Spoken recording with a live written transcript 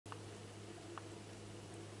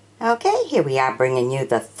Okay, here we are bringing you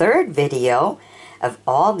the third video of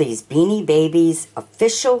all these Beanie Babies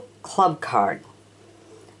official club card.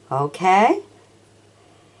 Okay,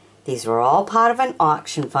 these were all part of an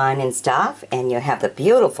auction find and stuff, and you have the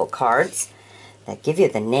beautiful cards that give you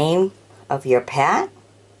the name of your pet,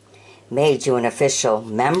 made you an official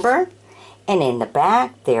member, and in the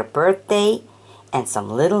back their birthday and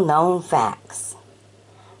some little known facts.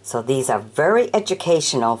 So these are very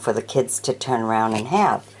educational for the kids to turn around and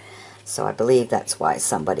have. So I believe that's why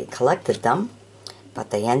somebody collected them. But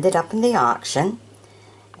they ended up in the auction,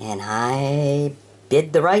 and I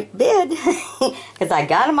bid the right bid because I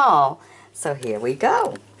got them all. So here we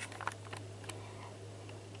go.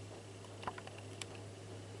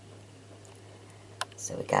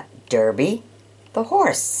 So we got Derby the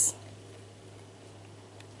horse,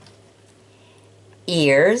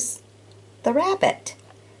 Ears the rabbit.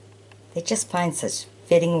 They just find such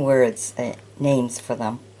fitting words, names for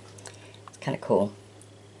them. It's kind of cool.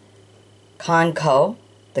 Conco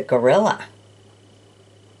the gorilla,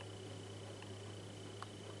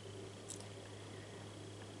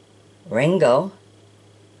 Ringo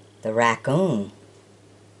the raccoon,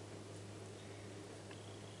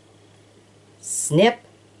 Snip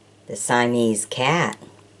the Siamese cat,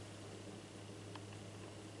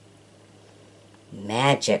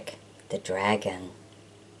 Magic the dragon,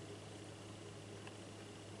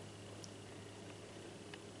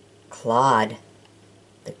 Claude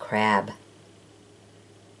the crab,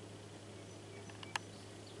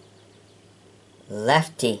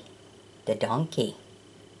 Lefty the donkey.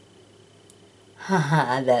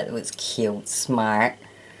 Haha, that was cute, smart.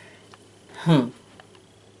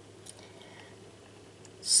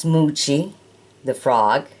 Smoochie the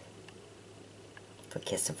frog, for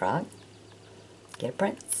Kiss the Frog. Get a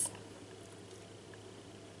prince.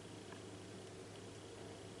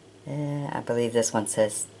 I believe this one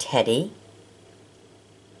says Teddy.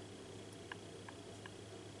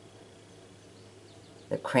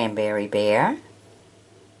 The cranberry bear.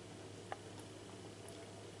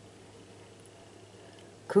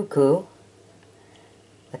 Cuckoo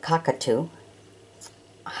the cockatoo.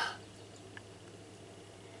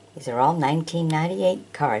 These are all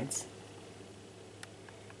 1998 cards.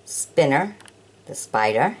 Spinner the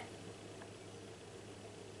spider.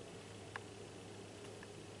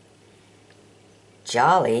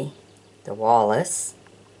 Jolly the walrus.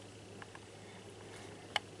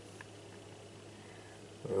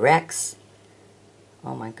 Rex,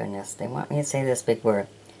 oh my goodness, they want me to say this big word.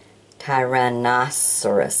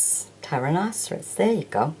 Tyrannosaurus. Tyrannosaurus, there you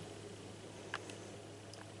go.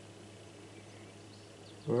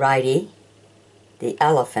 Righty the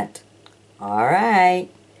elephant. Alright,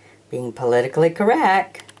 being politically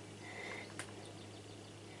correct.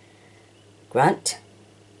 Grunt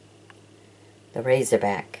the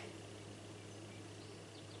razorback.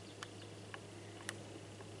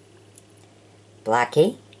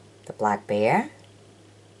 Blackie the black bear.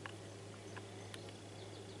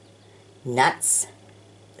 Nuts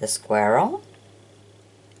the squirrel.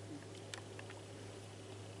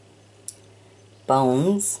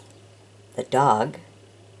 Bones the dog.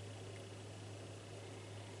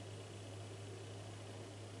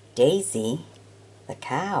 Daisy the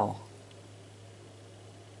cow.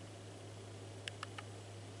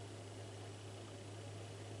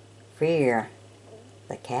 Fear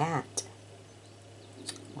the cat.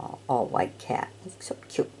 All white cat. It's so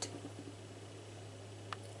cute.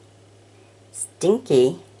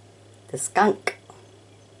 Stinky the skunk.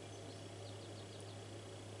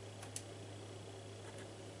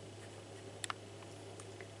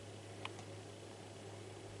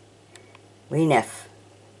 Weenif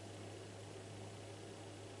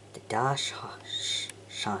the dachshund.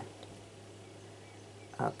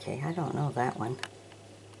 Okay, I don't know that one.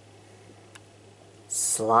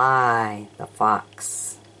 Sly the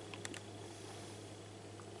fox.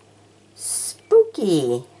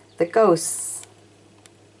 Spooky the ghost.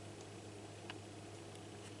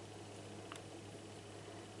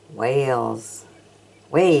 Waves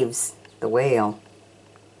the whale.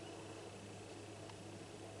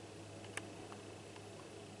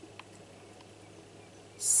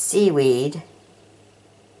 Seaweed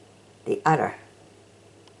the udder.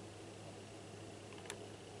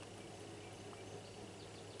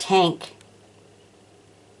 Tank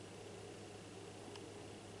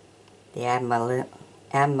the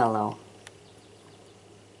admiral.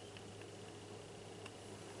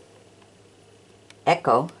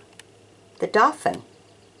 Echo the dolphin.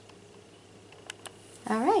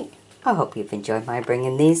 Alright, I hope you've enjoyed my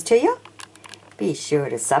bringing these to you. Be sure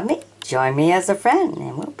to sub me, join me as a friend,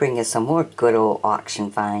 and we'll bring you some more good old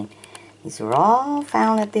auction find. These were all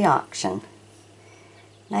found at the auction.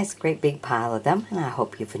 Nice great big pile of them, and I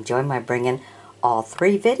hope you've enjoyed my bringing all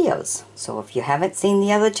 3 videos. So if you haven't seen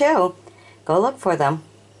the other 2, go look for them.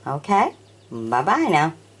 Okay? Bye-bye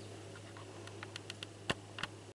now.